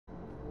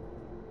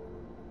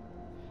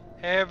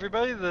Hey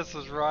everybody, this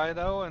is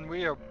Rydo, and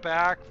we are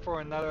back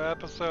for another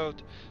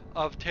episode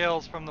of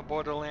Tales from the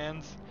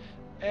Borderlands.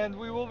 And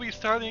we will be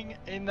starting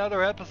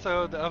another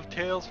episode of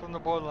Tales from the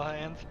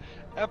Borderlands,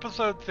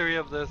 episode 3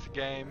 of this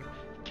game,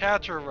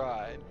 Catch or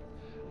Ride.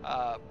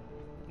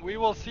 We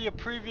will see it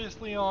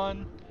previously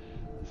on,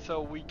 so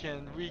we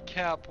can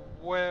recap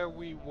where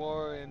we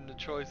were and the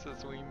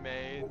choices we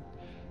made.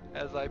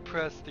 As I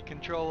press the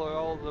controller,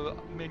 all the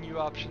menu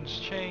options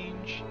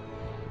change.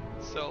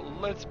 So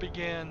let's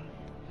begin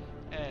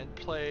and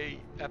play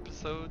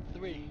episode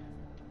 3.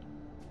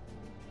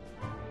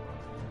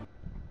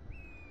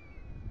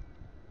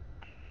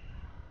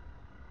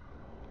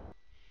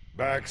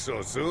 Back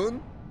so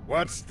soon?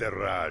 What's the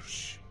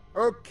rush?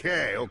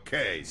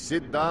 Okay,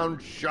 sit down,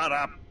 shut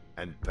up,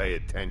 and pay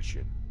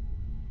attention.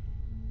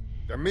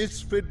 The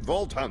misfit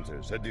Vault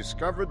Hunters had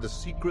discovered the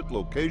secret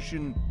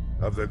location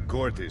of the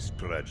Gortys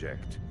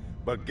project,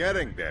 but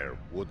getting there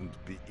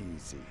wouldn't be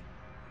easy.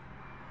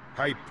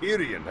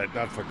 Hyperion had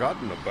not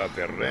forgotten about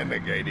their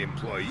renegade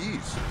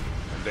employees,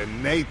 and the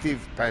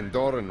native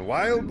Pandoran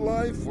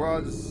wildlife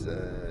was,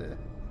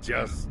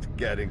 just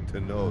getting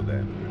to know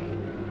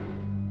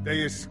them. They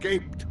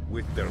escaped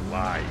with their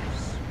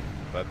lives,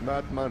 but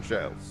not much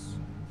else.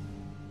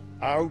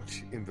 Out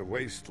in the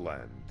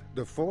wasteland,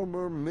 the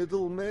former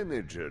middle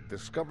manager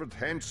discovered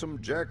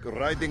Handsome Jack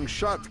riding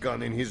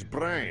shotgun in his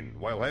brain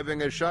while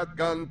having a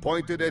shotgun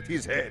pointed at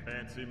his head.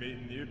 Fancy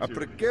meeting you two. A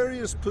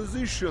precarious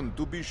position,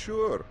 to be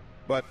sure,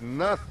 but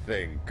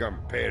nothing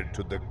compared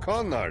to the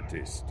con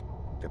artist.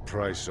 The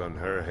price on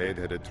her head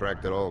had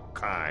attracted all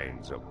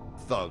kinds of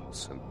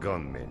thugs and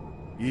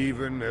gunmen.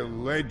 Even a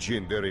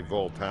legendary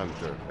Vault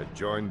Hunter had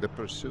joined the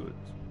pursuit.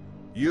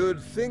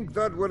 You'd think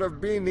that would have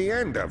been the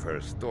end of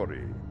her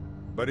story.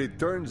 But it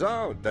turns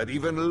out that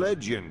even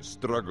legends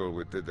struggle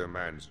with the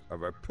demands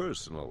of a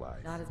personal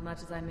life. Not as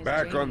much as I miss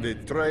Back on the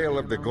Jamie. trail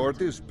of the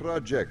Gortys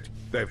project,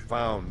 they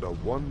found a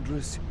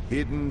wondrous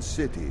hidden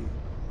city,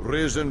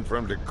 risen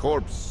from the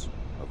corpse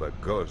of a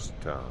ghost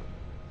town.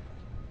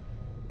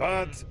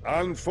 But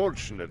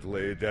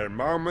unfortunately, their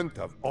moment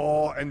of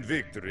awe and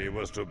victory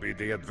was to be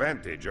the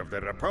advantage of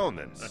their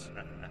opponents.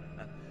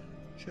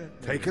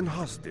 Taken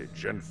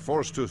hostage and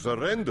forced to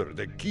surrender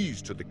the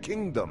keys to the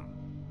kingdom,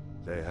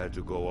 they had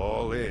to go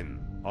all in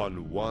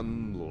on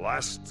one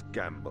last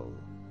gamble.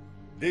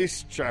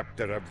 This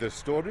chapter of the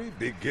story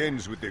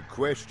begins with the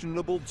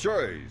questionable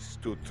choice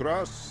to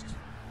trust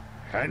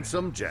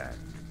Handsome Jack.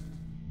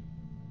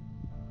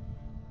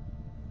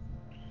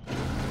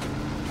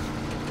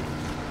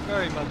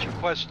 Very much a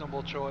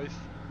questionable choice.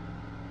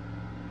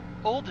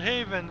 Old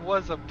Haven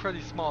was a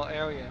pretty small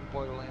area in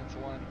Borderlands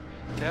 1.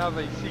 To have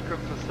a secret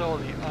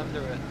facility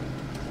under it,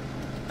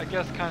 I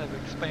guess kind of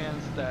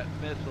expands that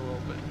myth a little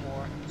bit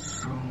more.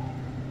 So,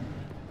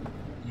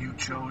 you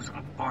chose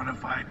a bona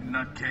fide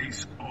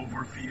nutcase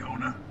over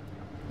Fiona?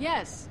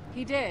 Yes,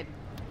 he did.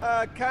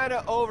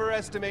 Kinda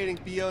overestimating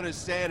Fiona's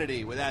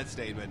sanity with that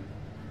statement.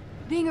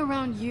 Being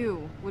around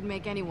you would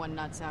make anyone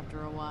nuts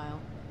after a while.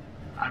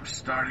 I'm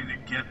starting to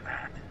get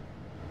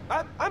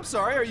that. I'm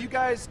sorry, are you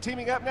guys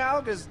teaming up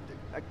now? Because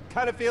I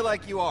kinda feel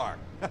like you are.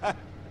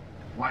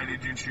 Why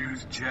did you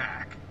choose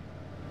Jack?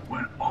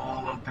 When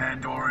all of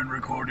Pandoran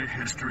recorded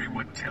history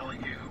would tell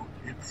you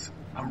it's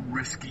a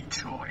risky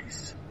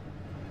choice.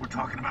 We're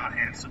talking about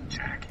Handsome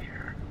Jack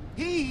here.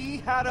 He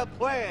had a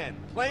plan,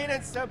 plain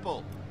and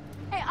simple.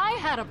 Hey, I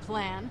had a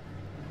plan.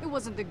 It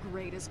wasn't the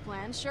greatest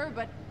plan, sure,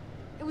 but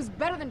it was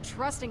better than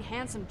trusting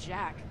Handsome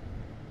Jack.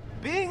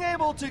 Being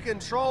able to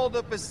control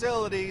the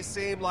facility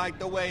seemed like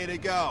the way to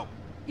go.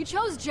 You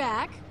chose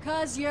Jack,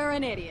 'cause you're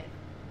an idiot.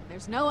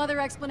 There's no other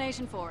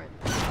explanation for it.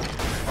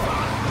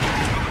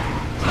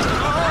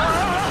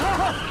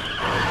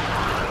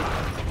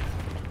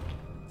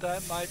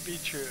 That might be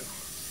true.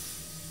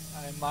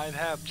 I might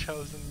have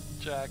chosen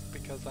Jack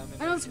because I'm an I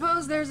don't idiot.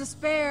 suppose there's a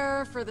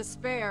spare for the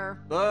spare.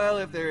 Well,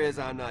 if there is,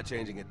 I'm not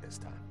changing it this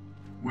time.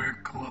 We're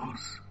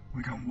close.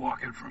 We can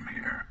walk it from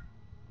here.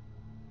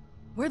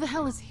 Where the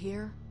hell is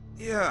here?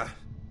 Yeah,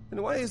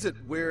 and why is it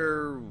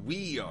where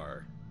we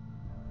are?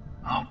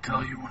 I'll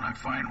tell you when I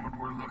find what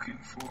we're looking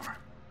for.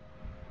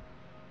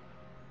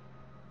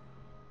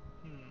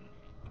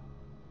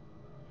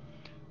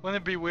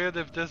 Wouldn't it be weird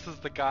if this is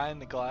the guy in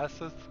the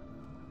glasses?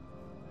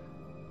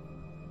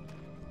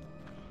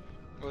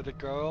 Or the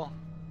girl?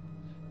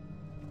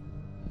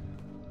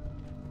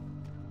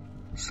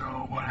 So,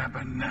 what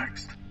happened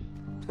next?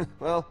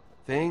 Well,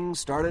 things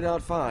started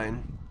out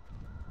fine.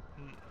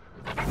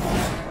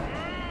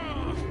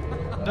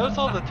 Notice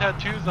all the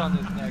tattoos on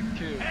his neck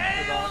too.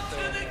 Hail to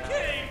the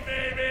king,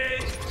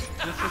 baby!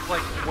 This is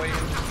like way in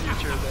the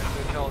future than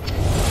the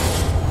Telltale.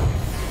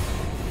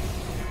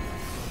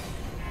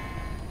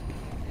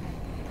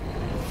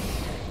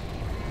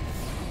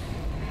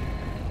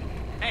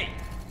 Hey,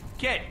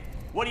 kid,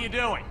 what are you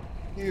doing?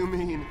 You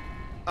mean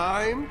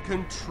I'm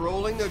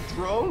controlling the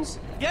drones?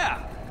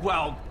 Yeah,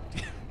 well,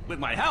 with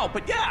my help,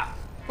 but yeah.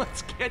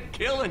 Let's get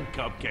killing,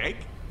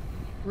 Cupcake.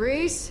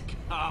 Rhys,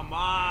 Come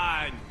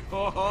on,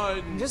 guns.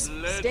 I'm just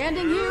let's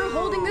standing here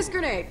holding this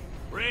grenade.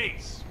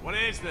 Rhys, what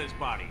is this,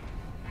 buddy?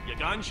 You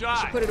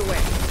gunshot? Put it away.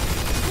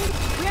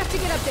 We have to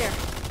get up there.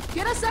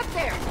 Get us up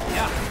there.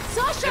 Yeah.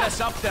 Sasha! Get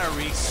us up there,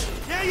 Rhys.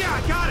 Yeah,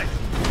 I got it!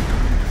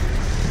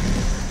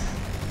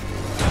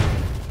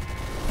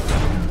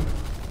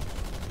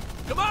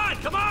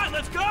 Come on,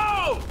 let's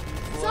go!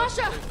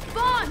 Sasha!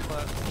 Vaughn!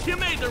 You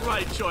made the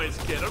right choice,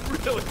 kid. I'm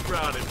really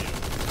proud of you.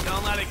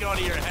 Don't let it go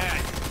to your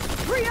head.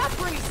 Hurry up,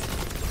 Rhys!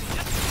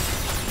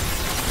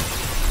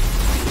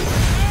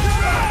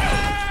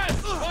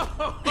 Yes!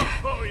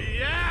 Oh,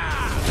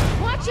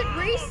 yeah! Watch it,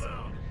 Rhys!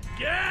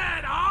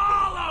 Get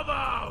all of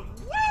them!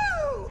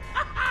 Woo!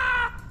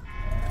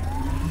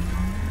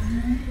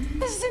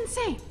 This is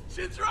insane.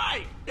 She's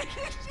right.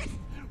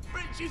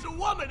 She's a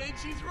woman and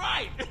she's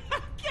right.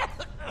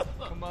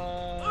 Come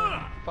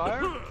on.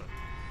 Fire?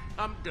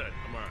 I'm good.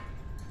 I'm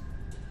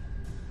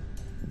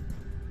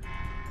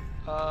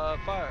alright.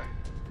 Fire.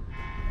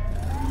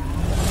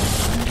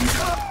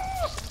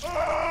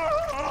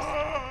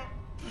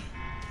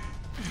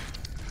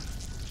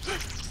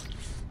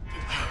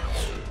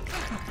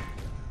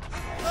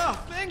 Oh,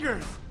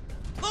 fingers!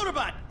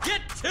 Loaderbot,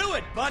 get to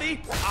it,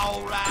 buddy!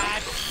 All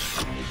right.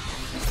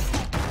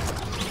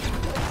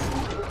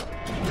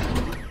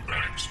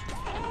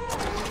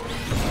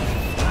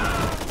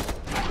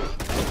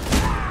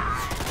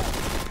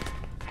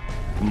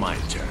 My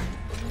turn.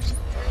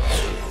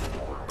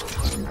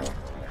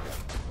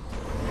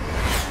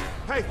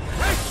 Hey!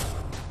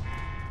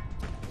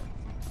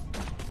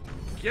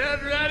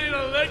 Get ready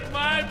to lick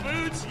my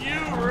boots, you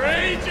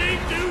raging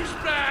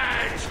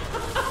douchebags!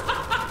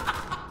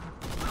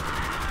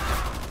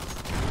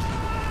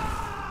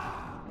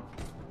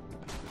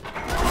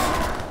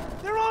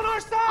 They're on our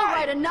side! All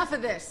right, enough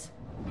of this.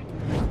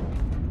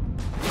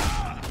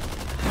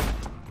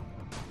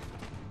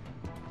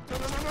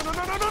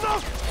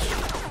 No!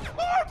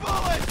 More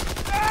bullets!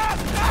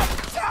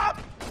 Stop!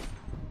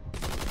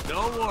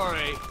 Don't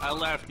worry, I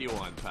left you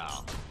one,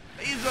 pal.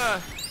 He's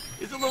a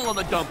little on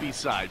the dumpy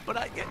side, but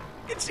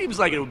it seems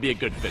like it would be a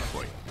good fit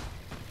for you.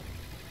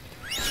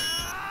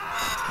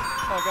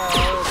 Oh god,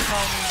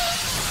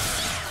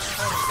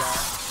 Tommy guy.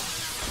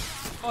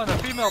 Oh, and a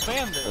female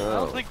bandit. I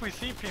don't think we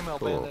see female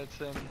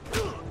bandits in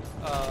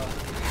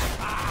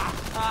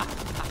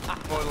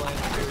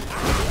Borderlands series.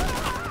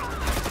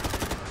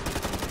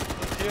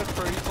 Let's hear it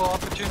for equal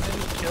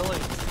opportunity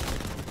killing.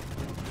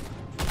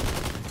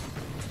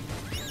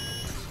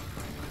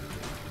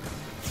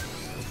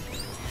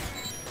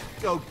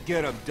 Go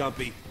get him,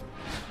 Dumpy.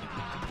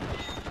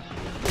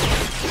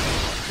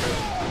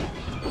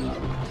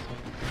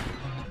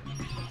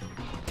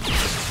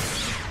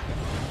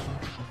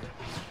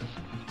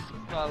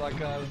 Not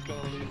like I was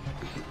gonna leave him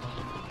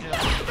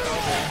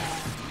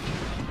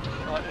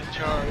in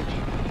charge.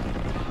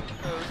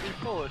 That would be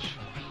foolish.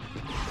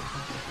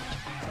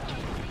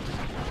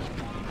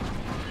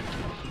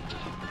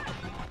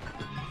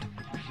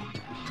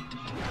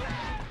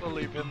 We'll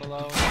leave him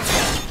alone.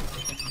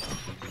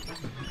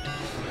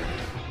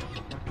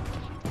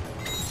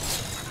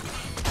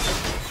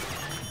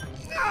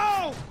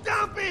 No!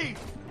 Dumpy!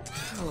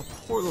 Oh,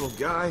 poor little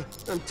guy.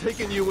 I'm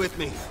taking you with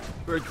me.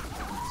 For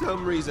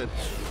some reason.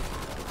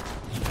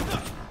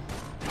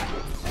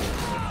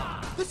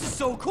 This is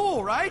so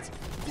cool, right?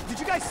 Did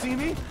you guys see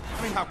me?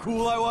 I mean, how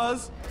cool I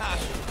was?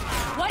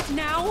 What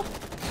now?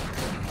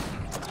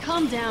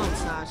 Calm down,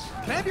 Sash.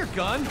 Can I have your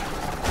gun?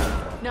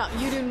 No,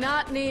 you do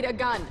not need a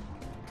gun.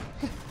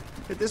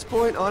 At this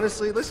point,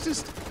 honestly, let's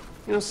just,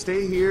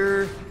 stay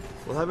here.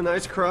 We'll have a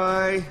nice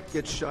cry,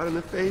 get shot in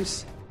the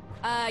face.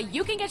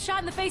 You can get shot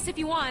in the face if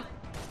you want.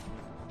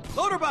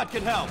 Loaderbot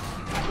can help!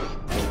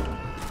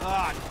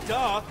 Ah,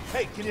 duh.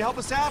 Hey, can you help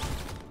us out?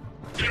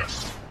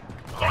 Yes.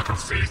 Lack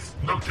of faith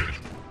noted.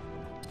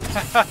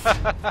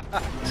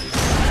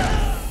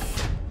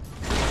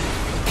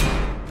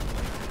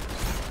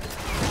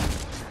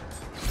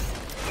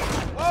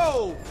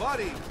 Whoa,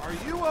 buddy. Are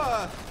you,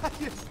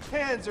 your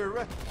hands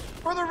are,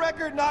 for the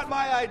record, not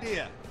my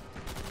idea.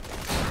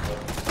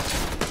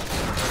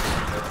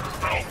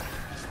 No.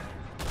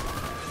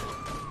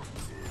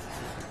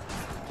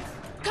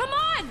 Come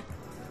on!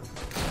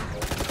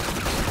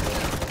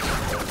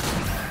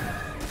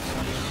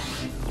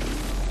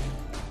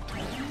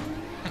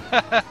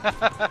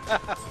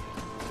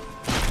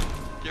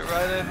 Get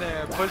right in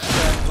there, push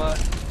that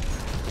button.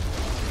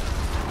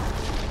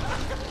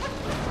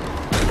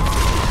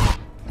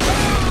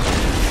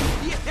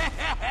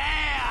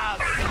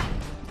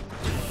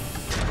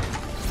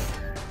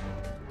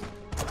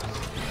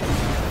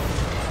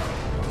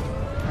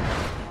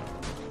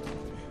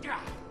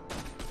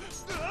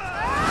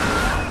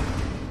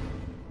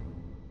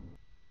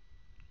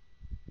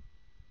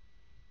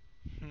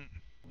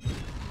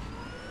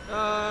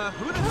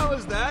 Who the hell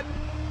is that?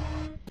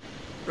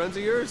 Friends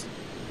of yours?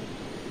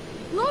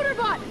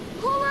 Loaderbot,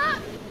 pull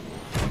up!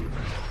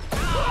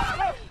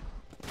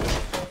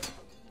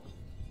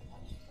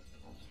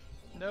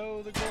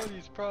 No, the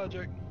Gordy's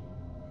project.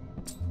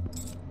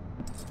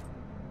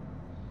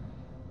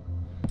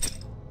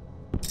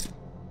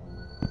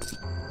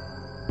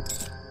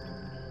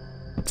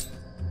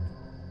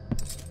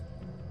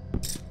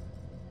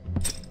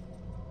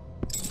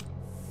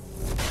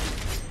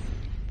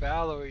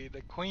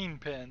 the queen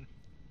pin.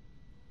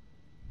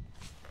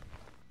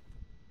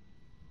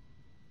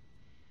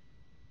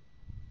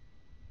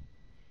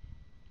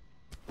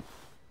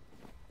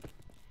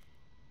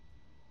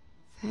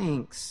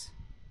 Thanks.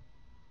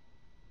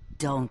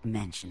 Don't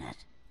mention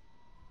it.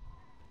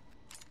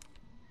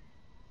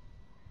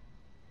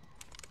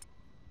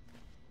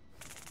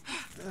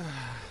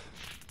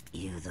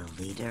 You the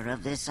leader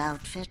of this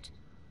outfit?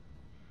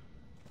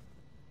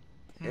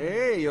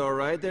 Hey, you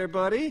alright there,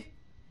 buddy?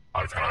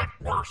 I've had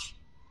worse.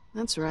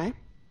 That's right.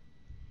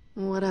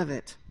 What of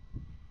it?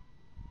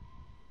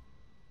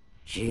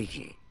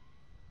 Cheeky.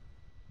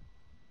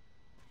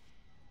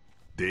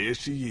 There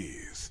she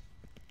is.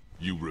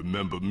 You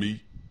remember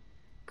me?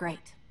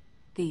 Great.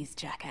 These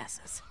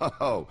jackasses.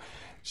 Oh,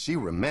 she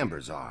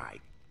remembers all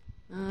right.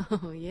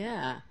 Oh,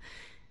 yeah.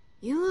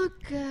 You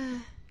look,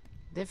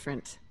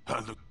 different. I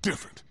look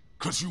different,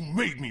 'cause you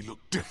made me look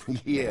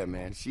different. Yeah,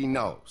 man, she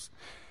knows.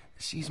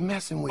 She's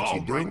messing with All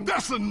you, right, dude.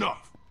 that's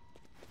enough.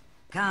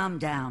 Calm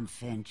down,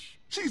 Finch.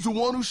 She's the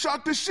one who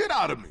shot the shit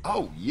out of me.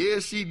 Oh, yeah,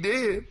 she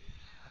did.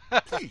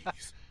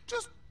 Please,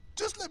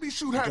 just let me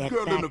shoot that Get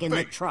girl in back the in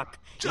face. the truck.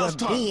 Just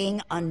You're her.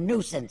 being a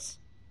nuisance.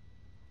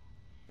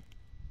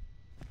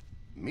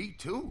 Me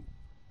too.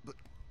 But,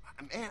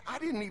 man, I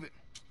didn't even...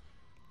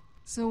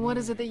 So what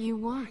is it that you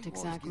Why want, you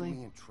always exactly? get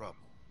me in trouble?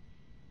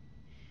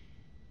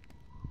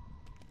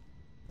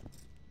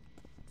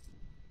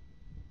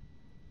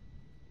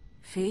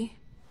 Fee?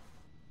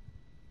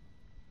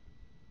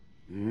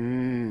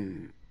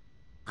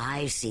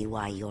 I see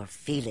why you're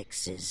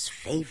Felix's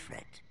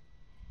favorite.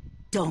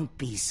 Don't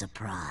be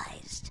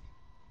surprised.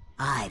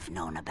 I've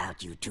known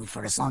about you two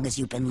for as long as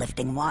you've been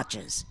lifting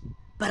watches.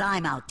 But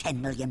I'm out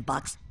 10 million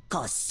bucks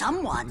 'cause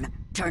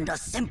someone turned a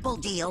simple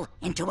deal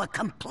into a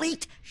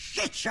complete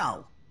shit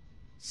show.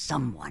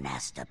 Someone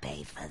has to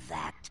pay for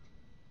that.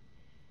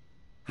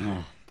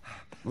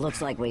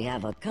 Looks like we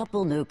have a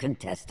couple new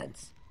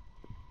contestants.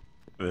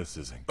 This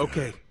isn't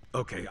good.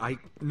 Okay, I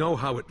know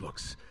how it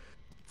looks.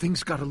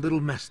 Things got a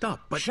little messed up,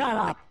 but... Shut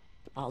up!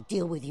 I'll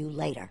deal with you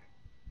later.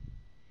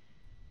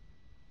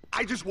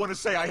 I just want to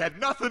say I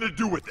had nothing to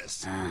do with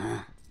this.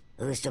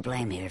 Who's to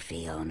blame here,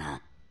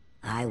 Fiona?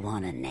 I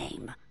want a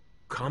name.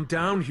 Calm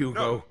down,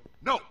 Hugo.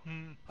 No,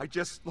 I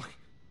just... Look,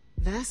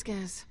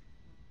 Vasquez.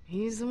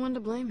 He's the one to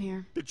blame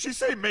here. did she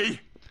say me?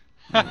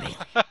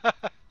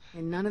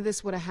 And none of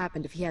this would have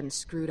happened if he hadn't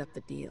screwed up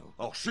the deal.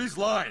 Oh, she's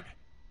lying.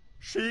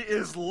 She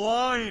is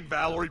lying,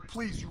 Valerie.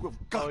 Please, you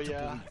have got Oh to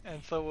yeah, believe.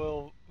 and so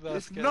will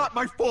It's Vasquez. not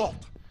my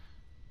fault.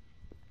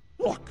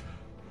 Look,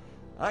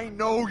 I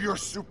know you're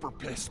super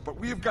pissed, but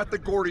we've got the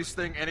Gordy's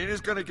thing, and it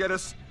is going to get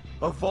us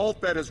a vault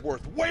that is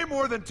worth way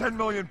more than 10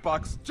 million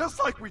bucks, just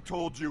like we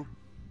told you.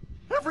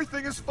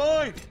 Everything is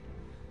fine.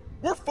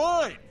 We're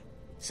fine.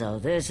 So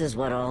this is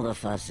what all the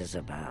fuss is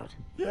about.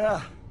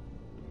 Yeah.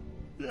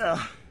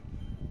 Yeah.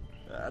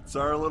 That's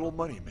our little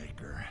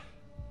moneymaker.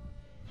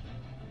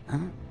 Huh?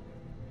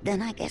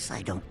 Then I guess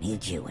I don't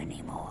need you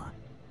anymore.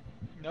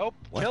 Nope,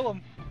 kill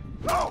him.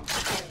 No!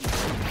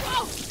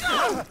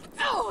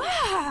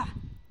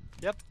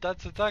 Yep,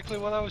 that's exactly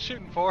what I was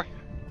shooting for.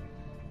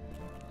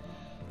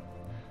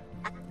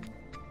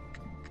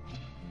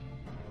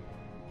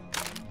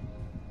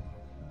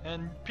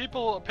 And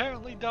people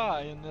apparently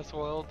die in this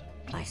world.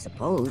 I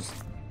suppose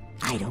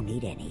I don't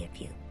need any of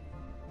you.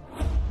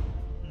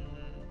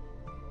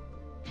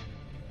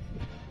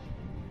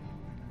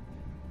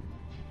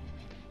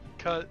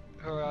 Cut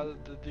her out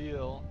of the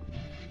deal.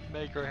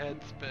 Make her head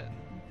spin.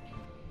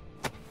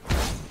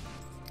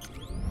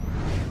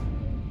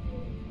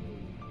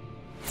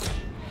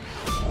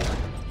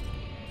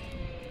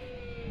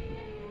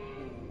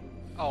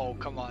 Oh,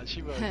 come on,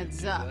 she really Heads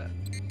did up. that.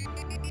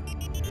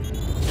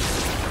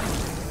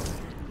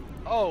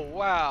 Oh,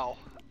 wow.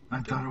 I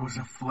thought it was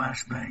a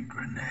flashbang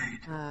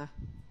grenade.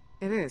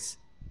 It is.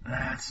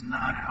 That's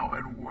not how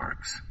it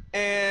works.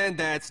 And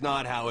that's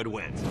not how it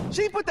went.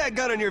 She put that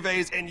gun in your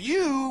face, and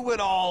you went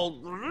all...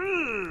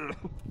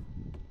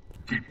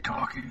 Keep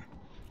talking.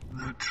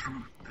 The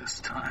truth this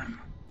time.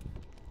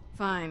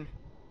 Fine.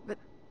 But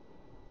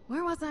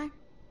where was I?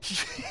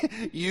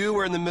 You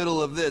were in the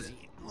middle of this.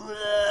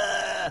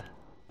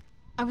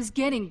 I was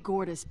getting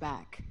Gortys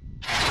back.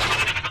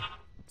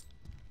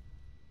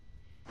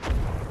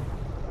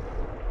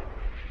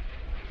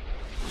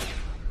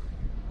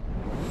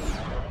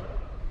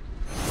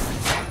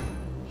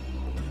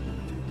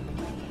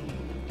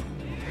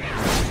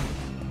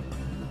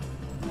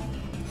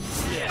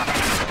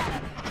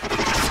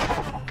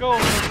 Go,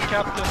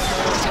 Captain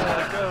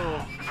America,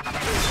 go!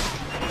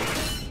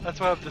 That's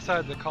what I've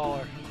decided to call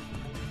her.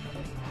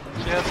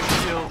 She has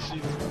a shield,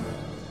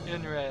 she's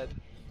in red.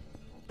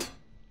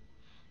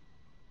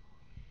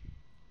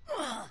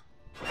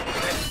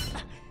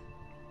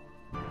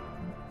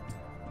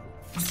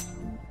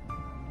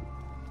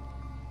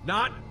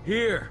 Not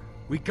here.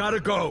 We gotta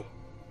go.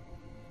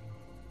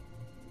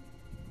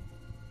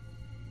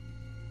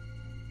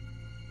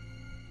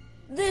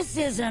 This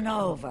isn't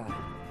over.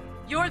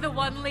 You're the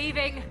one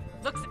leaving.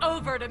 Looks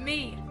over to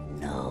me.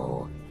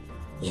 No.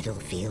 It'll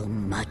feel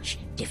much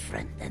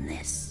different than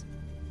this.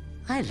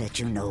 I'll let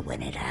you know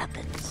when it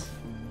happens.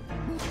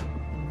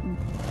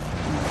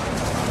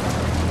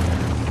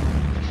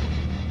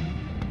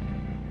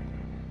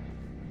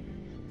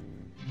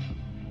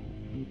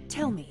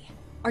 Tell me,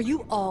 are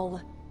you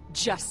all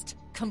just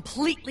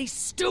completely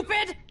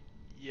stupid?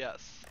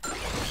 Yes.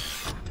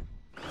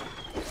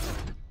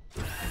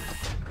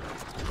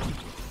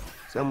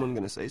 Someone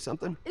gonna say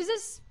something? Is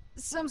this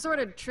some sort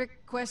of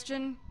trick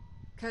question?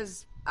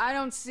 'Cause I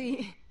don't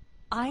see...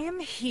 I am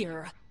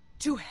here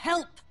to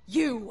help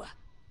you!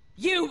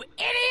 You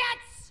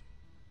idiots!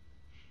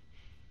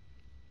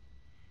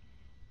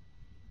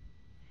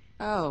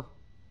 Oh.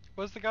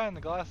 Where's the guy in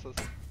the glasses?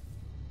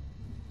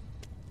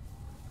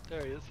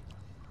 There he is.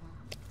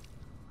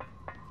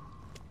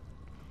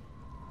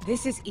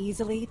 This is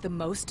easily the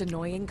most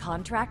annoying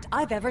contract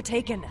I've ever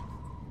taken.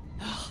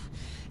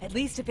 At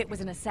least if it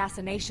was an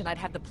assassination, I'd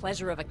have the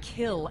pleasure of a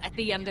kill at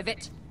the end of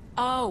it.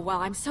 Oh, well,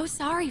 I'm so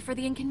sorry for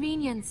the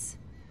inconvenience.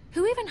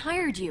 Who even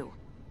hired you?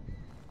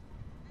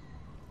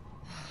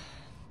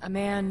 A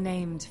man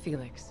named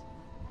Felix.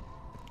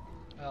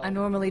 Oh. I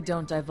normally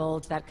don't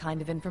divulge that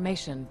kind of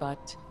information,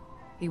 but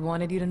he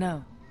wanted you to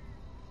know.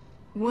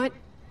 What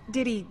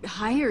did he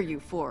hire you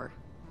for,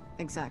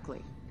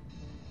 exactly?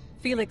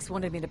 Felix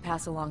wanted me to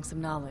pass along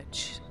some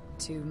knowledge,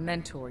 to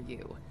mentor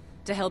you,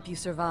 to help you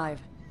survive.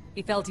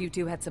 He felt you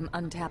two had some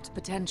untapped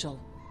potential.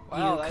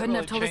 Wow, You that couldn't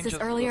really have told us this changes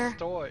the earlier?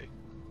 story.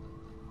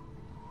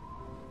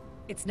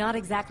 It's not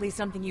exactly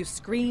something you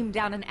scream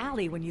down an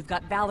alley when you've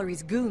got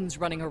Valerie's goons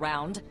running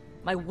around.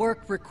 My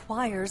work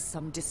requires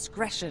some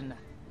discretion.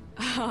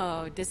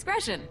 Oh,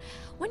 discretion.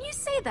 When you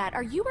say that,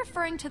 are you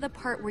referring to the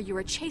part where you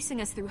were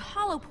chasing us through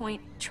Hollow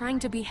Point, trying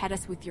to behead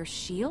us with your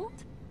shield?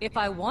 If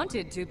I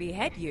wanted to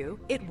behead you,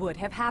 it would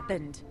have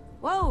happened.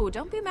 Whoa,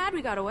 don't be mad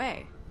we got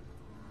away.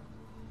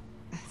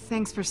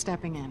 Thanks for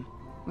stepping in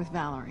with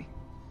Valerie.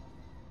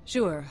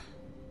 Sure.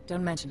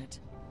 Don't mention it.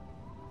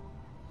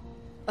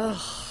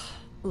 Ugh.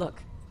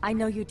 Look, I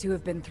know you two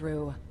have been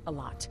through a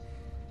lot,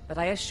 but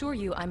I assure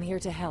you I'm here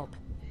to help.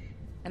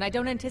 And I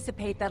don't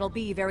anticipate that'll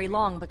be very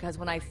long, because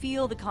when I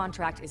feel the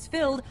contract is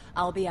filled,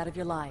 I'll be out of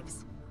your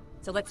lives.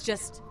 So let's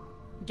just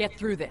get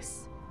through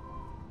this.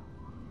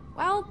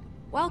 Well,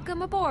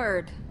 welcome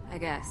aboard, I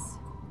guess.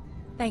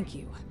 Thank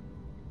you.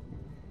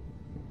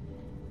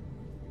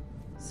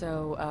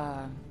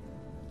 So,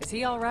 is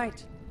he all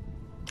right?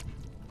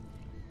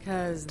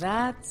 'Cause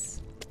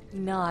that's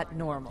not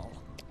normal.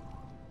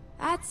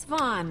 That's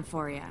fun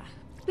for ya.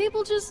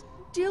 People just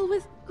deal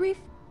with grief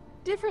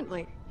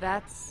differently.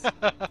 That's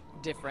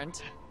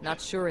different. Not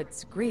sure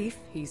it's grief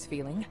he's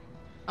feeling.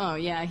 Oh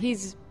yeah,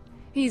 he's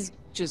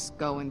just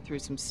going through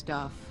some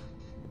stuff.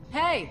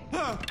 Hey!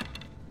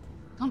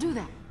 Don't do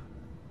that.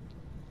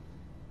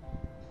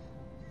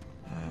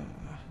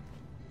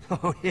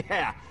 Oh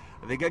yeah,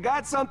 I think I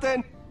got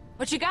something.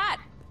 What you got?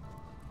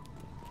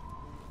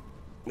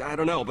 I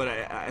don't know, but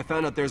I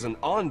found out there's an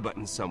on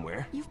button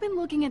somewhere. You've been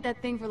looking at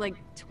that thing for like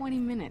 20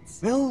 minutes.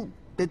 Well,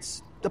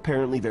 it's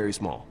apparently very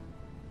small.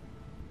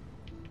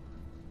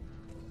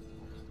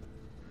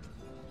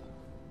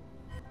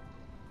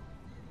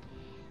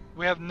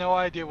 We have no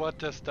idea what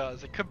this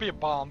does. It could be a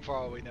bomb for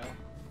all we know.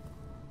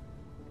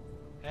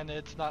 And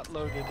it's not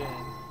loaded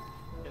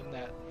in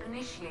that.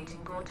 Initiating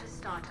Gortys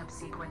startup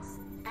sequence.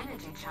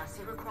 Energy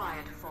chassis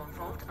required for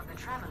Vault of the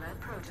Traveler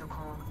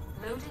protocol.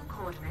 Loading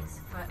coordinates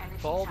for energy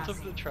Vault chassis.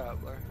 of the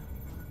Traveler.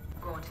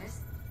 Gortys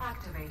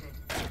activated.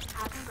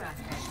 Happy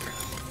birthday.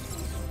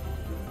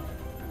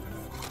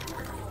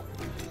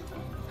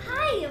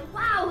 Hi!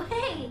 Wow,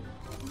 hey!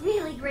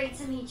 Really great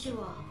to meet you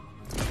all.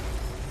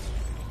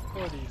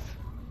 Gordy's.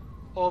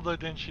 Older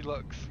than she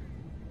looks.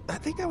 I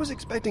think I was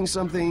expecting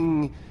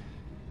something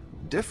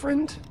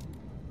different.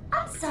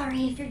 I'm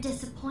sorry if you're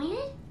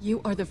disappointed.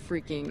 You are the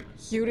freaking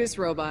cutest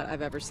robot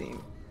I've ever seen.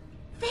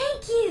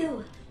 Thank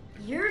you!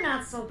 You're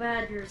not so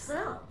bad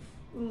yourself.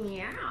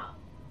 Meow.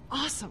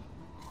 Awesome.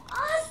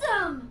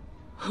 Awesome!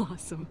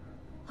 Awesome.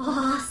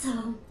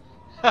 Awesome.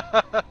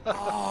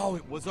 Oh,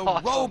 it was a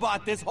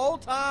robot this whole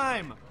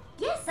time!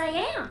 Yes, I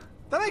am.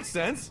 That makes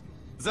sense.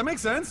 Does that make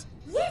sense?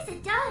 Yes,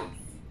 it does.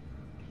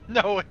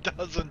 No, it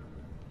doesn't.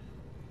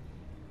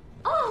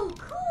 Oh,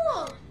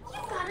 cool!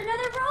 You've got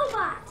another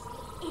robot.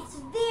 It's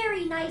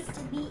very nice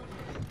to meet you.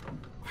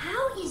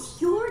 How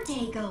is your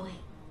day going?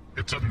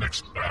 It's a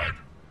mixed bag.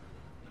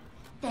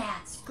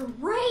 That's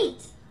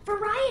great!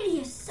 Variety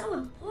is so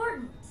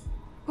important.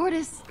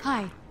 Gortys,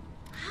 hi.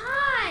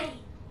 Hi!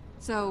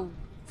 So,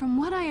 from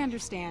what I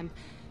understand,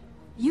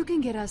 you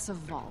can get us a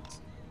vault.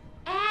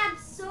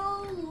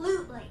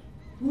 Absolutely.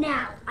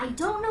 Now, I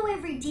don't know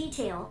every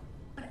detail,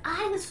 but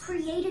I was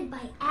created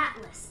by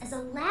Atlas as a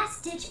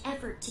last-ditch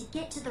effort to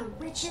get to the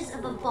riches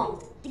of a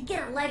vault, to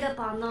get a leg up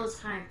on those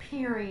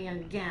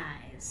Hyperion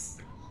guys.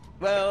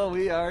 Well,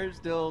 we are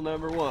still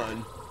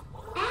 #1.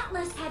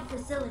 Atlas had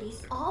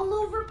facilities all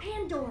over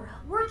Pandora,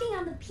 working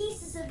on the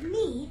pieces of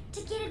me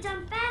to get it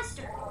done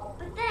faster.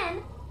 But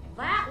then,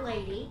 that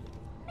lady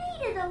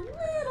made it a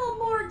little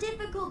more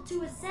difficult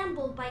to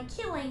assemble by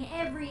killing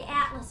every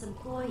Atlas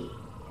employee.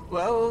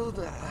 Well,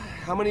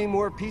 how many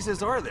more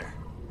pieces are there?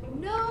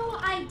 No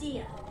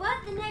idea.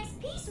 But the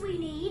next piece we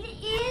need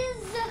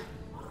is...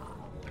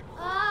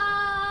 Oh!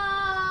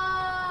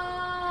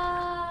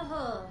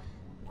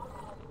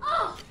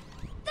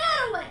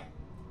 That way!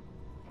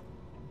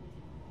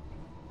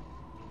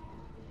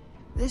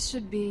 This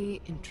should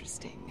be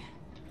interesting.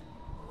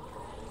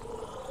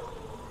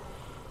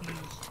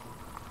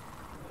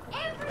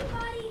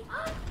 Everybody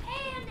up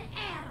and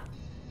at 'em!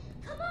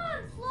 Come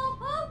on,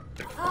 Slowpoke!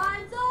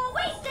 Time's all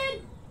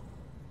wasted!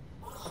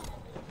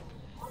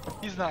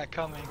 He's not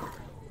coming.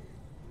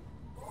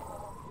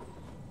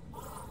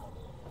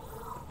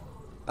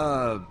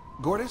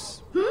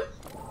 Gortys?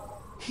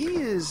 He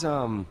is,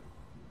 Oh,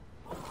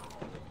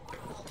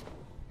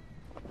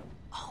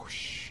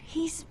 shh.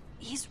 He's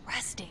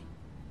resting.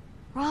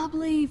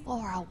 Probably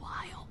for a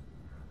while.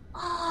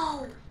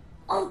 Oh,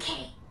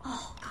 okay.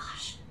 Oh,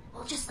 gosh.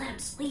 We'll just let him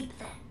sleep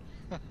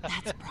then.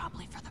 That's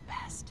probably for the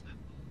best.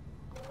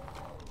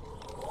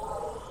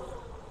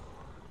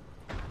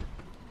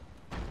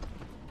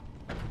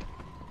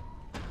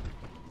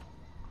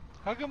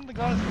 How come the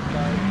glasses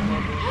guy?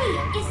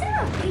 Hey, is there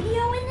a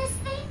radio in this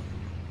thing?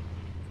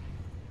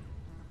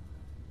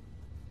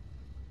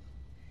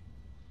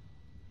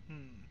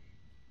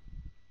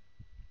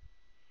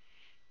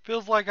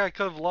 Feels like I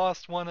could have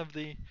lost one of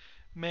the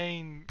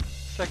main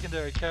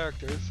secondary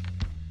characters.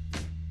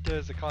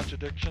 There's a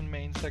contradiction,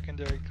 main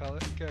secondary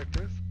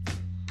characters.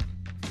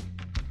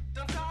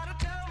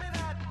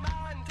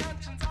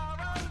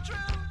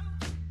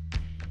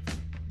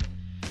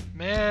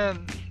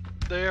 Man,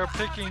 they are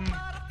picking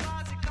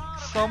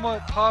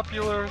somewhat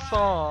popular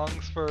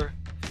songs for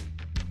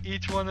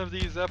each one of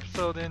these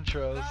episode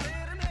intros.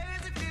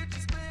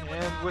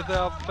 And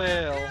without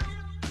fail,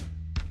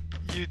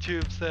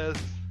 YouTube says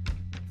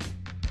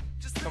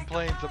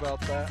complains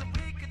about that.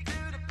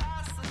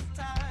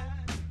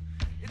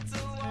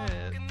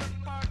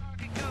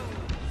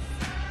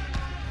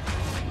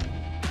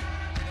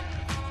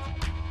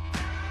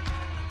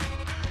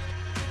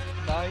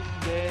 Night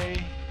and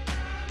day,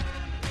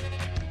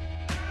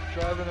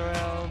 driving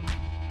around,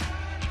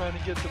 trying to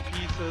get the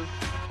pieces.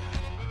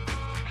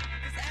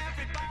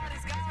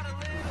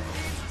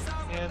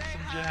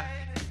 Handsome Jack.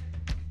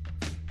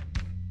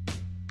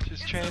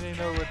 She's training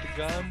her with the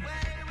gun.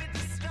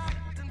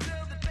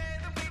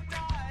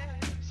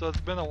 So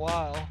it's been a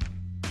while.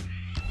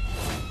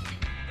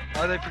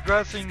 Are they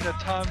progressing the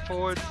time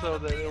forward so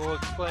that it will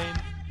explain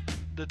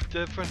the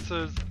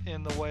differences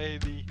in the way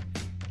the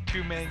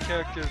two main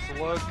characters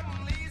look?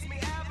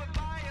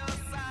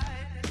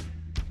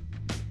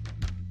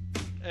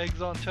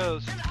 Eggs on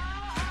toast.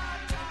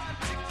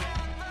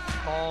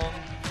 Pong.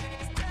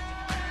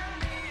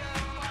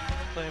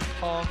 Playing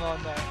Pong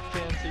on that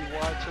fancy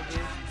watch of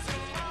his.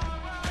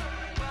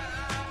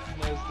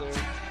 And there's their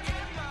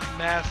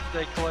mask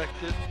they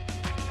collected.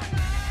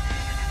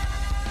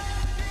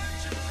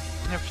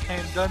 They're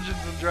playing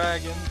Dungeons and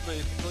Dragons,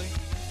 basically.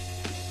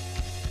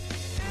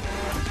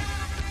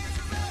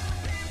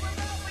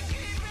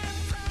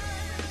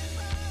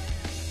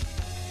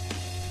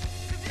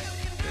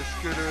 This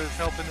scooter is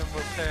helping them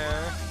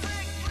repair.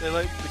 They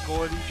like the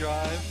Gordy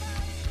drive.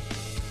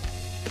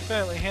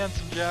 Apparently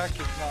Handsome Jack is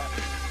not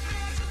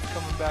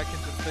coming back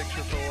into the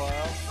picture for a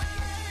while.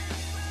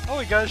 Oh,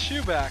 he got his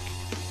shoe back.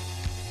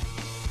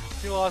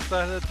 He lost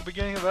that at the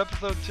beginning of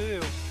episode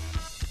 2.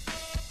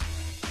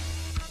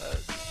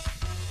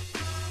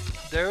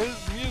 There is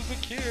music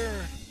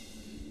here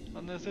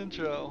on this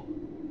intro.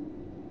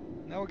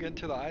 Now we're getting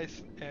to the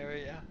ice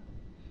area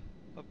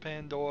of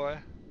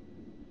Pandora.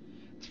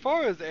 As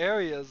far as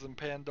areas in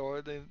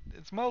Pandora,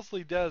 it's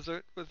mostly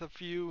desert with a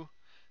few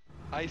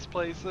ice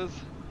places.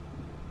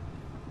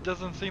 It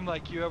doesn't seem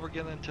like you ever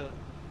get into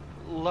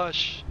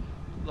lush,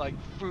 like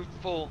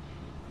fruitful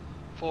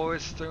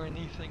forests or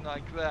anything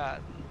like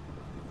that.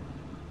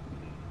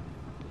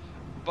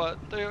 But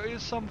there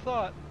is some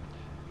thought.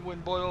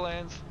 When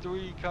Borderlands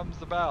 3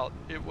 comes about,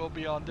 it will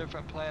be on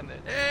different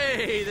planets.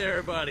 Hey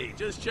there, buddy.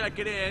 Just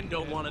checking in.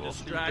 Don't want to we'll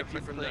distract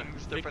you from the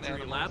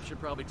victory lap.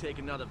 Should probably take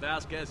another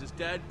Vasquez is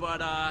dead,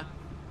 but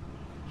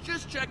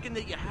just checking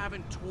that you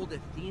haven't told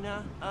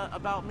Athena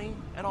about me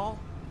at all.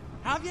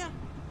 Have you?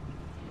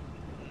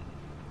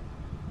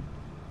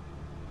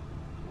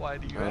 Why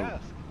do you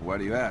ask? Why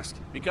do you ask?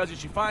 Because if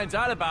she finds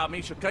out about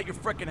me, she'll cut your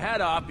frickin'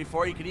 head off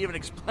before you can even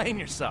explain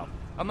yourself.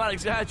 I'm not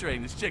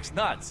exaggerating. This chick's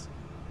nuts.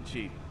 And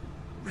she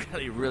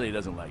really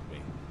doesn't like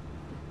me.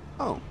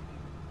 Oh.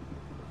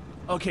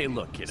 Okay,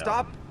 look, kiddo.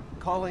 Stop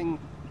calling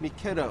me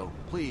kiddo,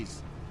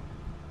 please.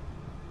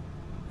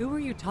 Who are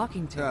you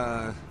talking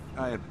to?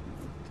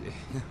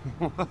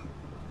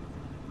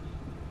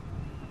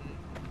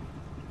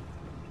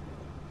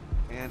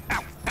 And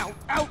ow.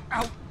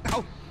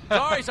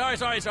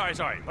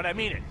 Sorry, but I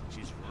mean it.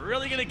 She's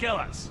really gonna kill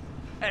us.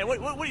 Hey, what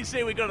do you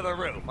say we go to the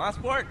roof, huh,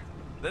 sport?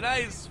 The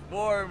nice,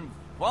 warm,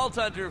 Vault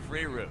Hunter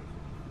free roof.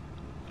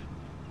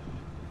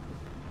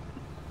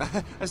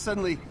 I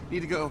suddenly need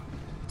to go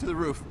to the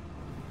roof.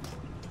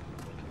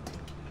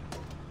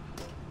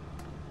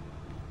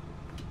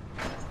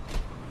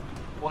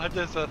 What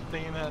does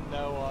Athena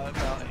know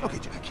about him? Okay,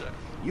 Jack.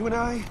 You and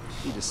I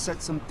need to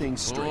set some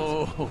things straight.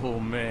 Oh,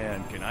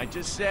 man. Can I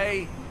just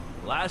say,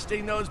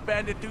 blasting those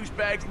bandit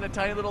douchebags into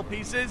tiny little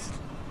pieces?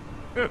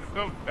 The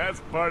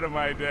best part of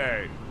my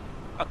day.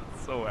 I'm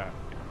so happy.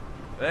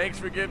 Thanks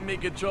for giving me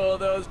control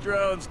of those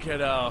drones,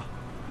 kiddo.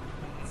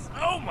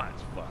 So much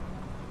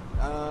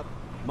fun.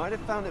 Might have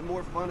found it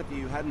more fun if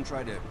you hadn't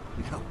tried to,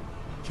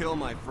 kill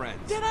my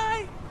friends. Did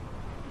I?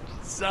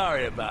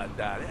 Sorry about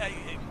that.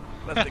 I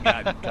must have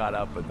gotten caught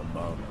up in the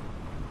moment.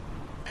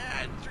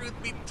 And truth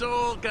be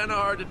told, kind of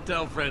hard to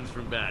tell friends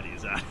from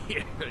baddies out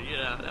here.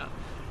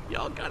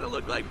 Y'all kind of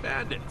look like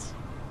bandits.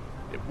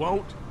 It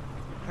won't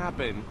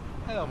happen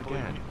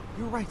again.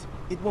 You're right.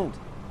 It won't.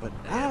 But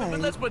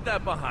But let's put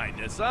that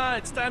behind us, huh?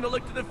 It's time to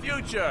look to the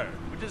future.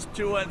 We're just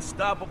two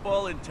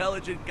unstoppable,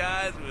 intelligent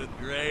guys with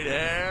great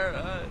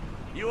hair.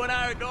 You and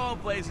I are going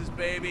places,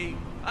 baby.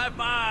 High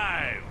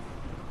five!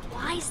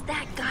 Why's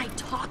that guy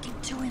talking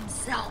to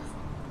himself?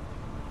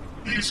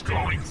 He's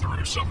going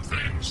through some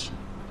things.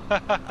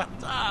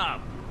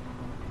 Stop!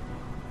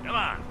 Come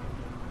on.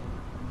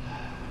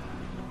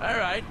 All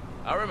right,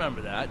 I'll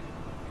remember that.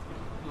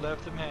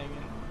 Left him hanging.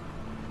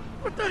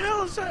 What the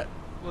hell is that?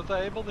 Was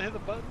I able to hit a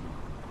button?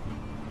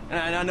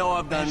 And I know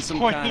I've done some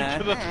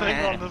kind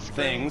of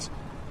things,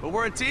 but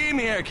we're a team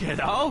here,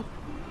 kiddo.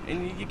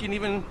 And you can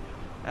even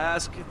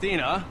ask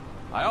Athena.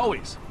 I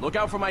always look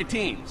out for my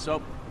team, so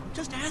I'm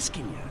just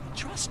asking you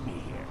to trust me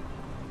here.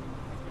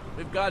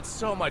 We've got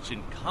so much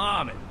in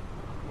common.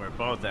 We're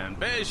both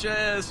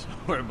ambitious,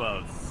 we're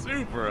both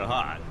super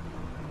hot.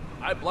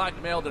 I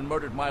blackmailed and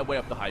murdered my way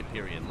up the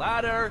Hyperion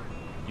ladder.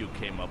 You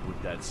came up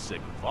with that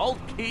sick vault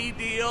key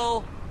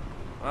deal.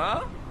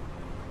 Huh?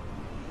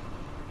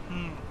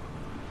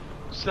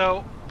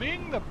 So,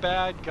 being the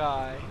bad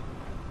guy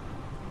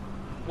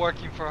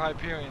working for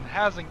Hyperion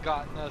hasn't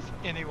gotten us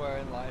anywhere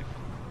in life,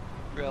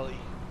 really.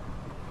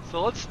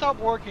 So let's stop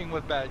working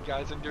with bad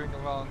guys and doing the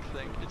wrong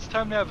thing. It's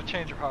time to have a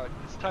change of heart.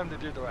 It's time to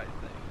do the right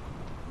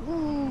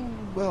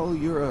thing. Well,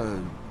 you're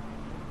a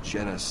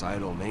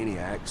genocidal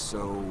maniac,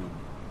 so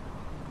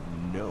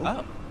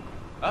no.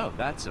 Oh,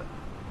 that's a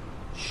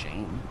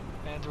shame.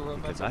 And to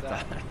remember Because I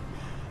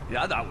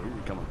that. thought we were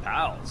becoming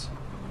pals.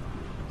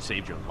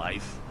 Saved your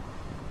life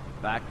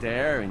back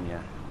there, and you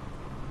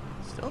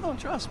still don't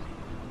trust me.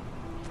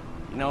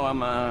 You know,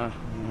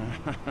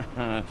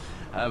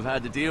 I've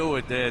had to deal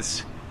with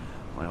this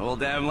my whole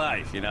damn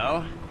life, you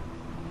know?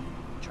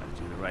 Try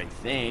to do the right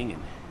thing,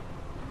 and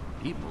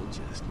people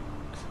just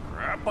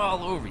crap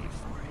all over you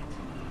for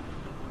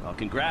it. Well,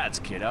 congrats,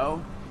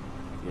 kiddo.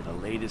 You're the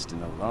latest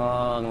in a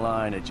long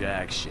line of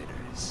jack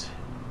shitters.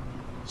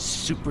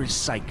 Super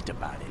psyched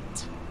about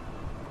it.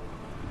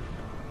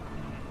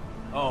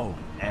 Oh,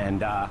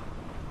 and,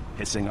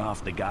 pissing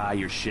off the guy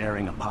you're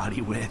sharing a body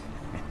with?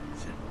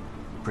 It's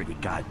pretty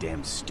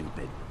goddamn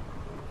stupid.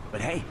 But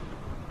hey,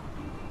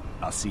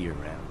 I'll see you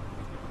around.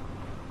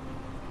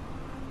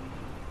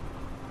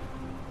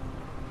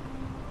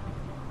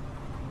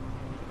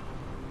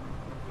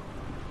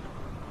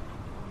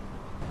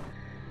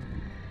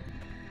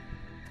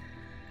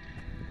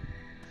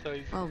 So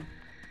he's... Oh,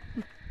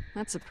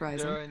 that's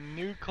surprising. They're in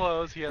new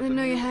clothes. He has I didn't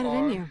know you had it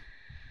in you.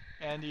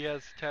 And he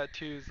has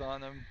tattoos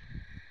on him.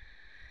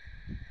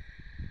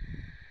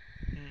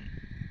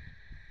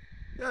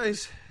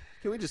 Guys,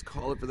 can we just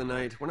call it for the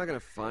night? We're not gonna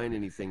find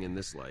anything in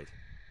this light.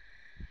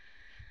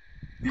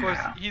 Of course,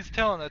 he's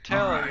telling a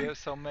tale here,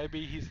 so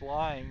maybe he's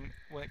lying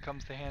when it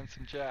comes to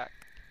Handsome Jack.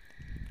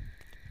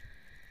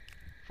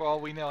 For all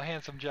we know,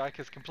 Handsome Jack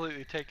has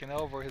completely taken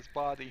over his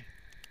body.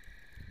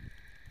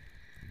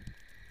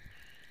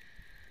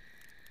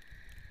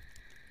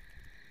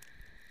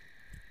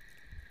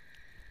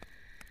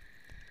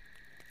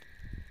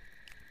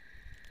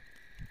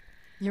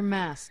 Your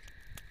mask.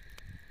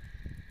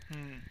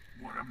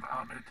 What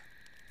about it?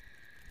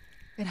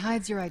 It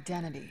hides your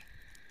identity.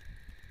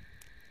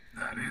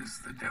 That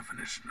is the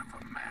definition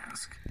of a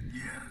mask,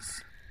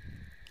 yes.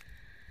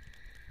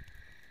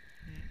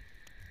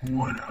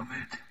 What of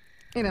it?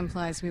 It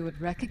implies we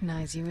would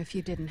recognize you if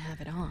you didn't have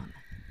it on.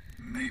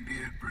 Maybe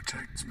it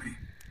protects me.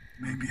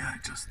 Maybe I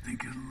just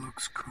think it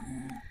looks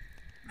cool.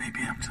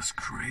 Maybe I'm just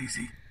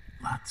crazy.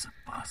 Lots of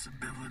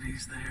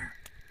possibilities there.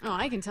 Oh,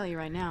 I can tell you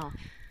right now,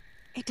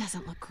 it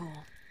doesn't look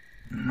cool.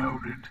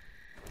 Noted.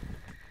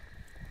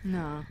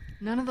 No,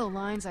 none of the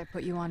lines I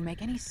put you on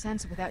make any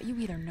sense without you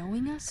either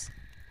knowing us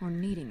or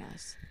needing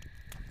us.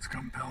 It's a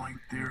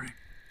compelling theory.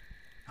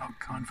 How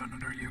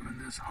confident are you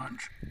in this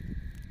hunch?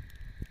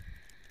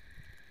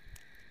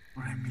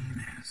 What I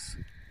mean is,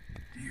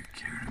 do you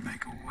care to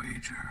make a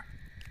wager?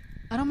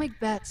 I don't make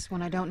bets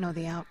when I don't know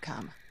the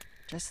outcome.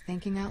 Just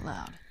thinking out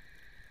loud.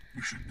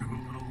 You should do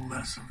a little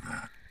less of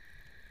that.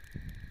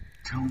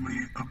 Tell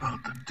me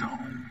about the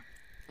dome.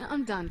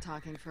 I'm done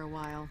talking for a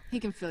while. He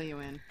can fill you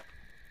in.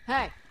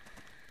 Hey!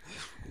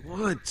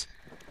 What?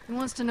 He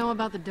wants to know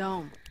about the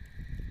dome.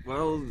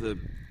 Well, the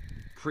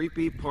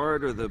creepy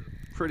part or the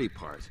pretty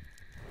part?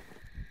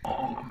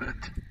 All of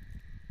it.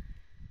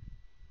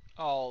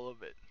 All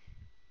of it.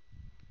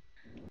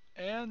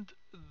 And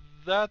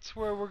that's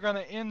where we're going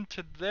to end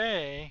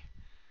today.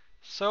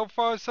 So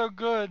far, so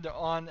good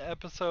on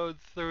episode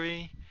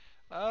 3.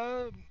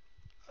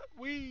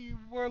 We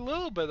were a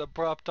little bit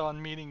abrupt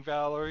on meeting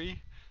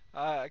Valerie.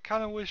 I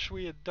kind of wish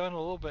we had done a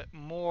little bit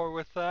more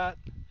with that.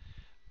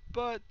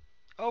 But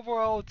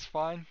overall, it's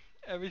fine.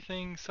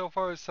 Everything so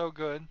far is so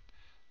good.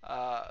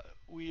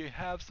 We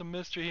have some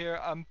mystery here.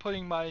 I'm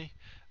putting my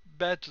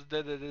bet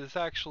that it is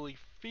actually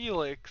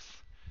Felix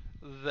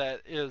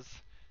that is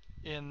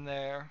in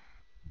there.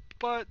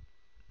 But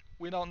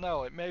we don't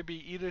know. It may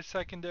be either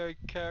secondary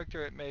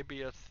character, it may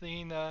be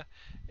Athena,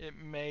 it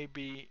may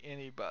be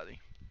anybody.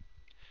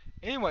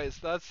 Anyways,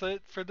 that's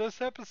it for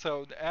this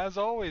episode. As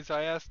always,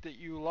 I ask that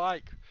you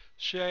like,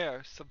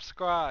 share,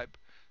 subscribe,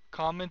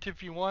 comment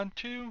if you want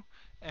to,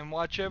 and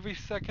watch every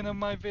second of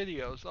my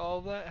videos. All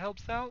that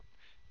helps out.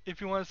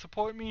 If you want to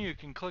support me, you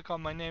can click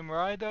on my name,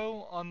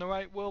 Rydo. On the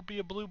right will be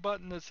a blue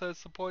button that says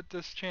support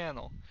this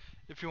channel.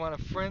 If you want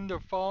to friend or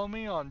follow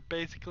me on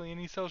basically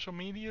any social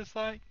media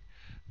site,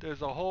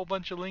 there's a whole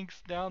bunch of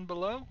links down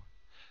below.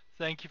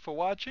 Thank you for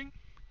watching.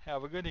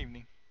 Have a good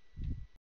evening.